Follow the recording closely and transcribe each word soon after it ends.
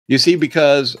You see,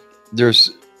 because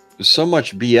there's so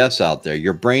much BS out there,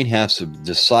 your brain has to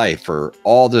decipher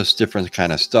all this different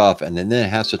kind of stuff, and then it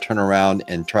has to turn around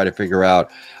and try to figure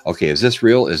out, okay, is this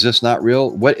real? Is this not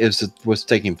real? What's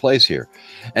taking place here?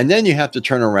 And then you have to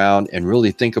turn around and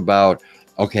really think about,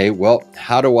 okay, well,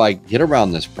 how do I get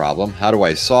around this problem? How do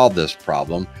I solve this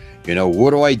problem? You know, what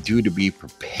do I do to be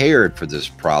prepared for this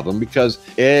problem? Because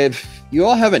if you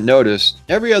all haven't noticed,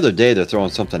 every other day they're throwing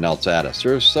something else at us.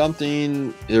 There's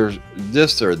something, there's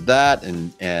this or that,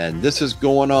 and this is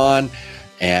going on,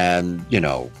 and you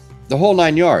know, the whole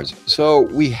 9 yards. So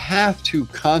we have to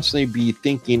constantly be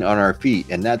thinking on our feet,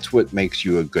 and that's what makes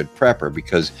you a good prepper,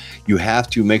 because you have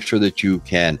to make sure that you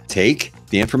can take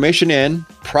the information in,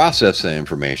 process the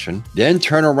information, then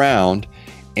turn around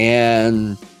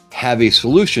and have a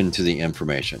solution to the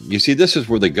information. You see, this is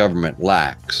where the government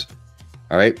lacks.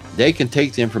 All right, they can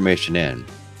take the information in,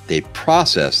 they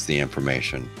process the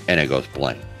information, and it goes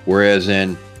blank. Whereas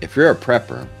if you're a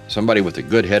prepper, somebody with a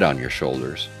good head on your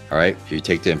shoulders, all right, you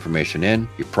take the information in,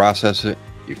 you process it,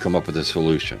 you come up with a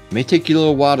solution. It may take you a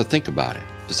little while to think about it,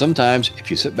 but sometimes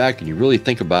if you sit back and you really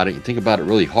think about it, you think about it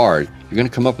really hard, you're going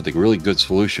to come up with a really good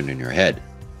solution in your head.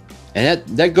 And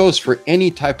that goes for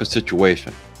any type of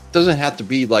situation. It doesn't have to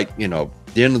be like, you know,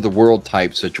 the end of the world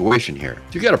type situation here.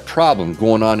 If you got a problem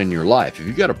going on in your life, if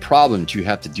you got a problem that you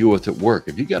have to deal with at work,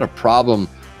 if you got a problem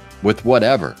with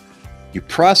whatever, you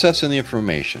process in the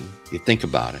information, you think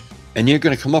about it, and you're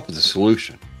going to come up with a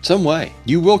solution. Some way,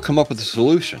 you will come up with a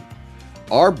solution.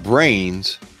 Our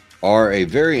brains are a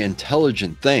very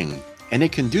intelligent thing, and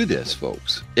it can do this,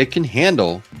 folks. It can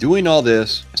handle doing all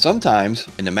this, sometimes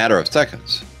in a matter of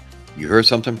seconds. You heard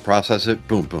something, process it,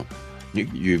 boom, boom.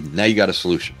 Now you got a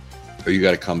solution, or you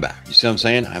got to come back. You see what I'm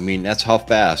saying? I mean, that's how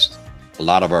fast a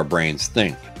lot of our brains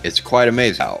think. It's quite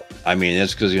amazing how. I mean,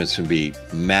 it's because it's going to be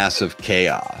massive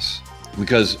chaos.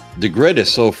 Because the grid is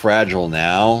so fragile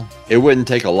now, it wouldn't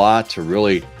take a lot to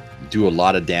really do a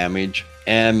lot of damage.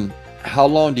 And how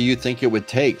long do you think it would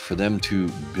take for them to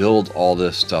build all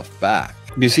this stuff back?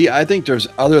 You see, I think there's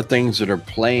other things that are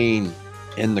playing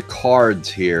in the cards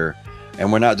here,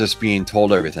 and we're not just being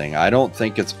told everything. I don't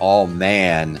think it's all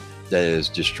man that is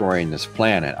destroying this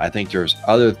planet. I think there's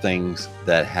other things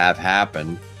that have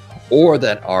happened or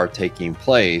that are taking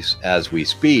place as we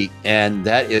speak, and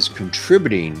that is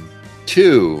contributing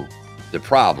to the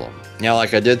problem. Now,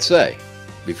 like I did say,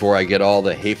 before I get all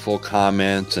the hateful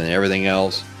comments and everything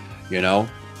else, you know,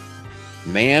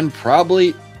 man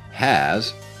probably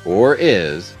has or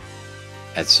is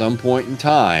at some point in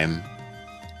time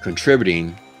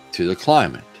contributing to the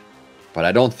climate. But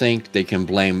I don't think they can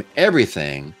blame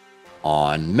everything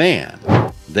on man.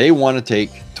 They want to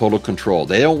take total control.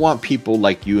 They don't want people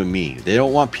like you and me. They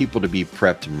don't want people to be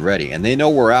prepped and ready. And they know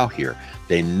we're out here.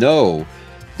 They know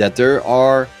that there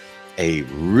are a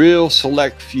real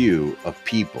select few of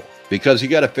people, because you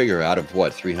got to figure out of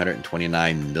what,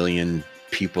 329 million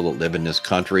people that live in this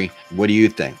country. What do you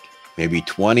think? Maybe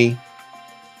 20?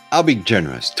 I'll be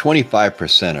generous.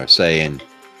 25% are saying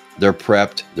they're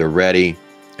prepped, they're ready,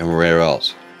 and wherever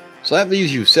else. So that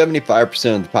leaves you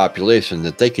 75% of the population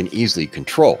that they can easily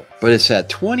control. But it's that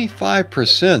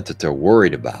 25% that they're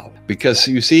worried about. Because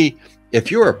you see,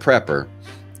 if you're a prepper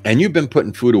and you've been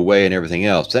putting food away and everything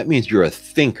else, that means you're a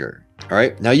thinker. All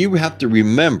right. Now you have to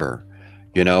remember,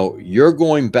 you know, you're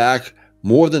going back,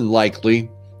 more than likely,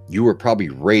 you were probably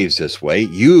raised this way.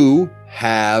 You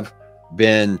have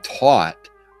been taught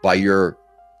by your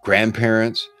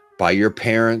grandparents, by your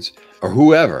parents, or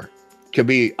whoever. Could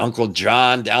be Uncle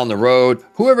John down the road,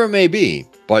 whoever it may be.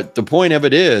 But the point of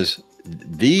it is,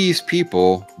 these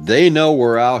people, they know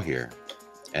we're out here,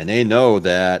 and they know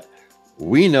that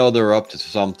we know they're up to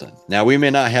something. Now, we may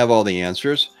not have all the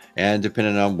answers, and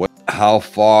depending on how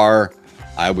far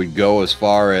I would go as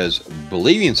far as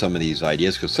believing some of these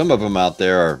ideas, because some of them out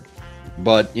there are,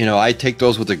 but you know, I take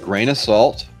those with a grain of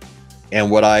salt. And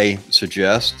what I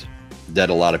suggest that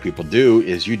a lot of people do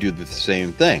is you do the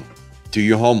same thing. Do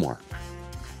your homework.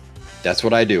 That's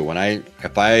what I do.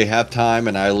 If I have time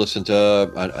and I listen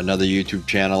to another YouTube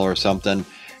channel or something,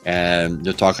 and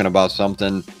they're talking about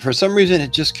something, for some reason,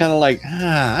 it just kind of like,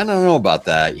 I don't know about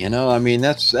that. You know, I mean,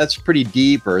 that's pretty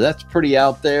deep, or that's pretty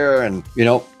out there. And, you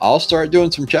know, I'll start doing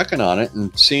some checking on it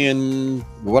and seeing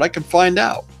what I can find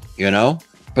out, you know,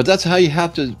 but that's how you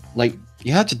have to, like,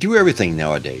 you have to do everything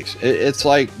nowadays. It's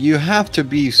like you have to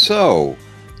be so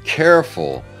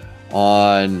careful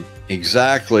on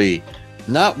exactly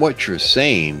not what you're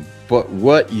saying, but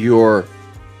what you're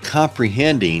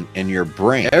comprehending in your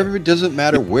brain. It doesn't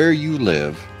matter where you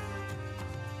live,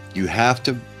 you have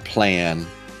to plan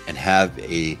and have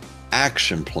a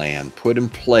action plan put in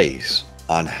place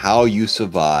on how you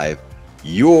survive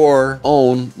your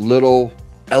own little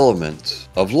elements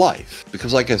of life.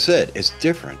 Because like I said, it's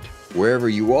different wherever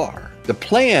you are. The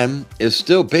plan is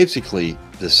still basically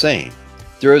the same.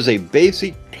 There is a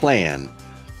basic plan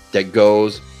that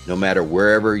goes no matter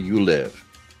wherever you live.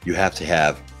 You have to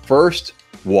have first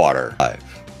water.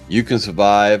 You can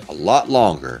survive a lot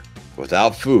longer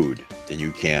without food than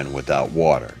you can without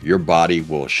water. Your body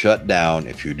will shut down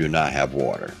if you do not have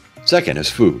water. Second is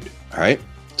food, all right?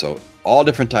 So all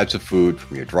different types of food,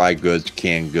 from your dry goods,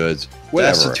 canned goods,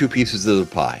 whatever. That's the two pieces of the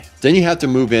pie. Then you have to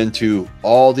move into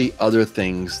all the other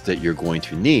things that you're going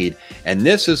to need. And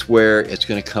this is where it's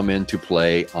going to come into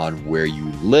play on where you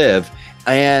live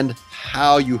and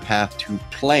how you have to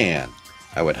plan.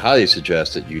 I would highly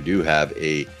suggest that you do have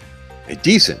a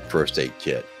decent first aid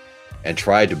kit and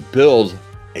try to build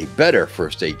a better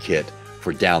first aid kit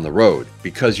for down the road.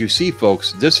 Because you see,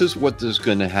 folks, this is what is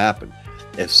going to happen.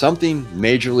 If something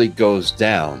majorly goes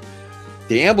down,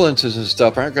 the ambulances and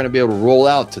stuff aren't going to be able to roll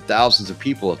out to thousands of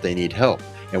people if they need help.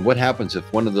 And what happens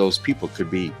if one of those people could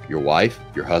be your wife,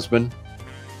 your husband,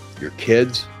 your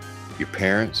kids, your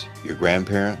parents, your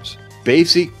grandparents?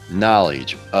 Basic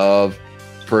knowledge of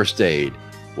first aid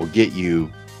will get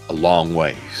you a long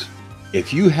ways.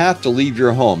 If you have to leave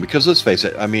your home, because let's face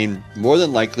it, I mean, more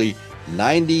than likely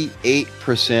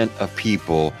 98% of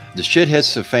people, the shit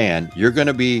hits the fan, you're going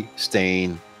to be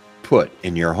staying put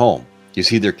in your home. You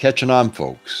see, they're catching on,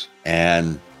 folks,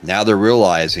 and now they're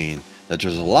realizing that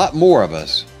there's a lot more of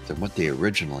us than what they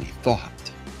originally thought.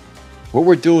 What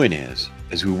we're doing is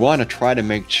we want to try to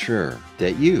make sure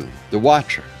that you, the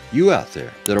watcher, you out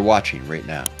there that are watching right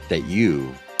now, that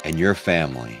you and your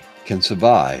family can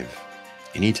survive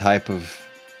any type of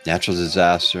natural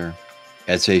disaster,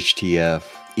 SHTF,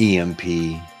 EMP,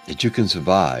 that you can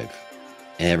survive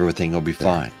and everything will be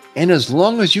fine. And as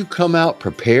long as you come out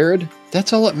prepared,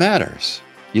 that's all that matters.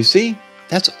 You see,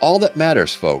 that's all that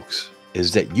matters, folks,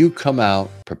 is that you come out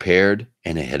prepared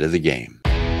and ahead of the game.